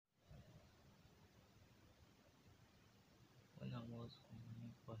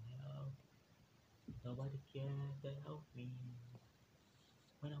for help. Nobody cared to help me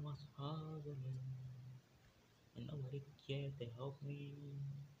when I was struggling, and nobody cared to help me.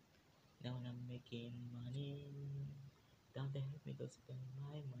 Now when I'm making money, don't they help me to spend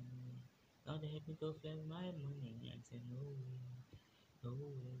my money? Don't they help me to spend my money? I say no way, no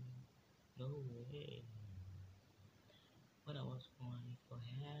way, no way. When I was crying for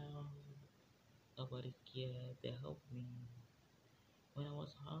help, nobody cared to help me. When I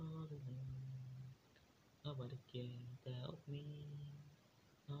was struggling, nobody cared to help me.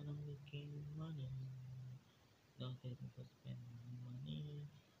 Now I'm making money. Don't help me to spend my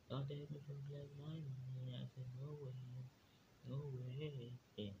money. Don't help me to spend my money. I said no way, no way.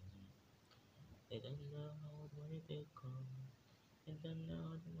 They don't know how money they come. They don't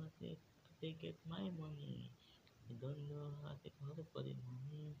know how much they get my money. They don't know how they how to put the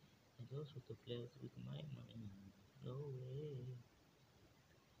money. And also to play with my money. No way.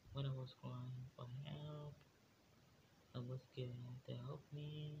 When I was crying for help, I was scared to help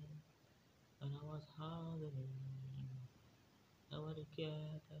me. When I was hungry, nobody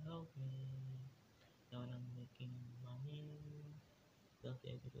cared to help me. Now I'm making money. Don't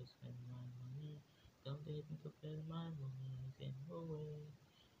take me to spend my money. Don't take me to spend my money. I say no way,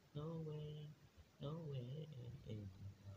 no way, no way.